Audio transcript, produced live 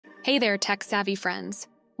Hey there, tech-savvy friends.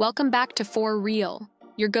 Welcome back to For Real,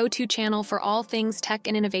 your go-to channel for all things tech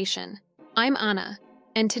and innovation. I'm Anna,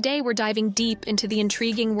 and today we're diving deep into the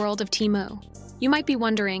intriguing world of TEMU. You might be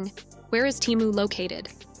wondering, where is TEMU located?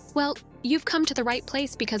 Well, you've come to the right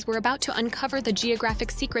place because we're about to uncover the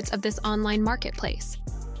geographic secrets of this online marketplace.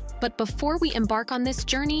 But before we embark on this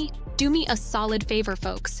journey, do me a solid favor,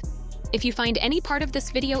 folks. If you find any part of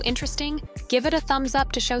this video interesting, give it a thumbs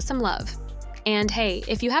up to show some love. And hey,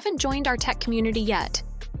 if you haven't joined our tech community yet,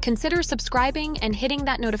 consider subscribing and hitting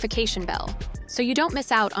that notification bell so you don't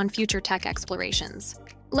miss out on future tech explorations.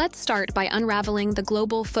 Let's start by unraveling the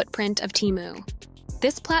global footprint of TEMU.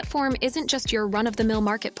 This platform isn't just your run-of-the-mill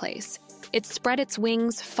marketplace. It's spread its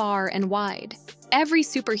wings far and wide. Every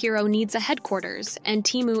superhero needs a headquarters, and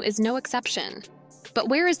TEMU is no exception. But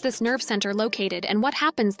where is this nerve center located and what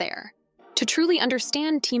happens there? To truly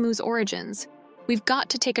understand TEMU's origins, we've got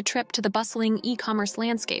to take a trip to the bustling e-commerce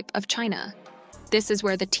landscape of China. This is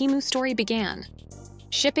where the TEMU story began.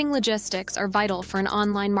 Shipping logistics are vital for an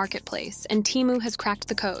online marketplace, and TEMU has cracked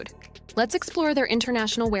the code. Let's explore their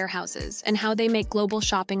international warehouses and how they make global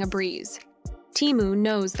shopping a breeze. TEMU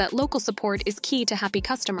knows that local support is key to happy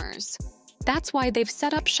customers. That's why they've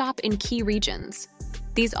set up shop in key regions.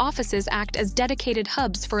 These offices act as dedicated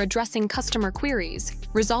hubs for addressing customer queries,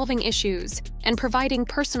 resolving issues, and providing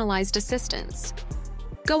personalized assistance.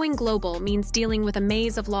 Going global means dealing with a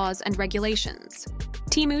maze of laws and regulations.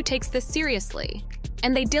 TEMU takes this seriously,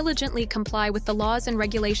 and they diligently comply with the laws and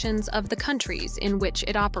regulations of the countries in which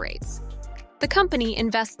it operates. The company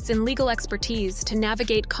invests in legal expertise to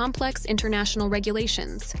navigate complex international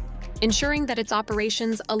regulations, ensuring that its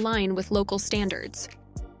operations align with local standards.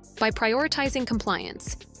 By prioritizing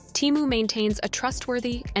compliance, TEMU maintains a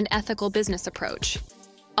trustworthy and ethical business approach.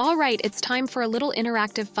 All right, it's time for a little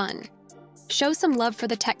interactive fun. Show some love for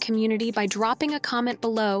the tech community by dropping a comment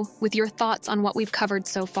below with your thoughts on what we've covered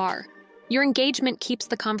so far. Your engagement keeps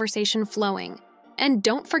the conversation flowing. And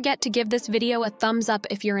don't forget to give this video a thumbs up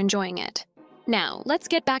if you're enjoying it. Now, let's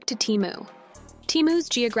get back to TEMU. TEMU's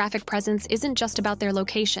geographic presence isn't just about their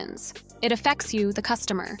locations. It affects you, the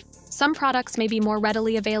customer. Some products may be more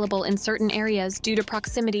readily available in certain areas due to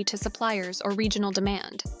proximity to suppliers or regional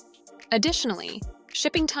demand. Additionally,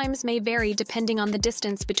 shipping times may vary depending on the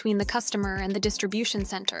distance between the customer and the distribution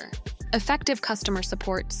center. Effective customer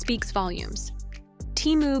support speaks volumes.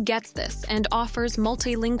 TEMU gets this and offers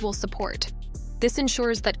multilingual support. This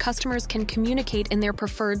ensures that customers can communicate in their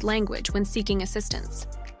preferred language when seeking assistance.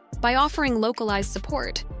 By offering localized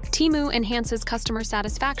support, TEMU enhances customer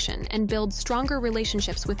satisfaction and builds stronger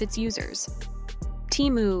relationships with its users.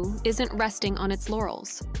 TEMU isn't resting on its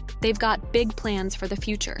laurels. They've got big plans for the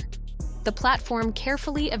future. The platform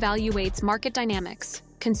carefully evaluates market dynamics,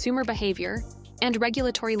 consumer behavior, and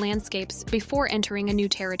regulatory landscapes before entering a new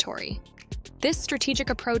territory. This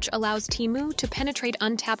strategic approach allows TEMU to penetrate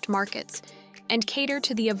untapped markets and cater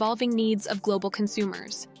to the evolving needs of global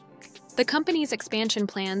consumers. The company's expansion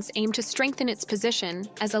plans aim to strengthen its position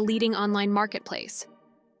as a leading online marketplace.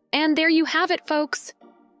 And there you have it, folks!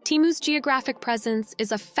 TEMU's geographic presence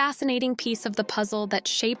is a fascinating piece of the puzzle that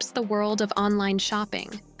shapes the world of online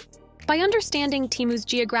shopping. By understanding TEMU's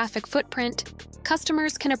geographic footprint,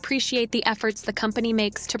 customers can appreciate the efforts the company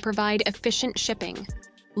makes to provide efficient shipping,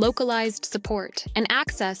 localized support, and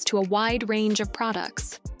access to a wide range of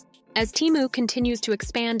products. As TEMU continues to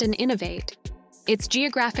expand and innovate, its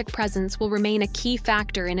geographic presence will remain a key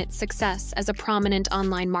factor in its success as a prominent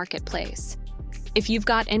online marketplace. If you've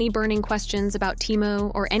got any burning questions about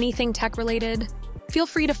TEMU or anything tech-related, feel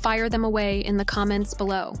free to fire them away in the comments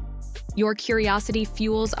below. Your curiosity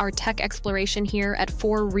fuels our tech exploration here at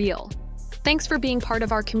For Real. Thanks for being part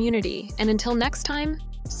of our community, and until next time,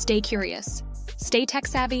 stay curious, stay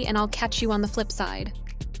tech-savvy, and I'll catch you on the flip side.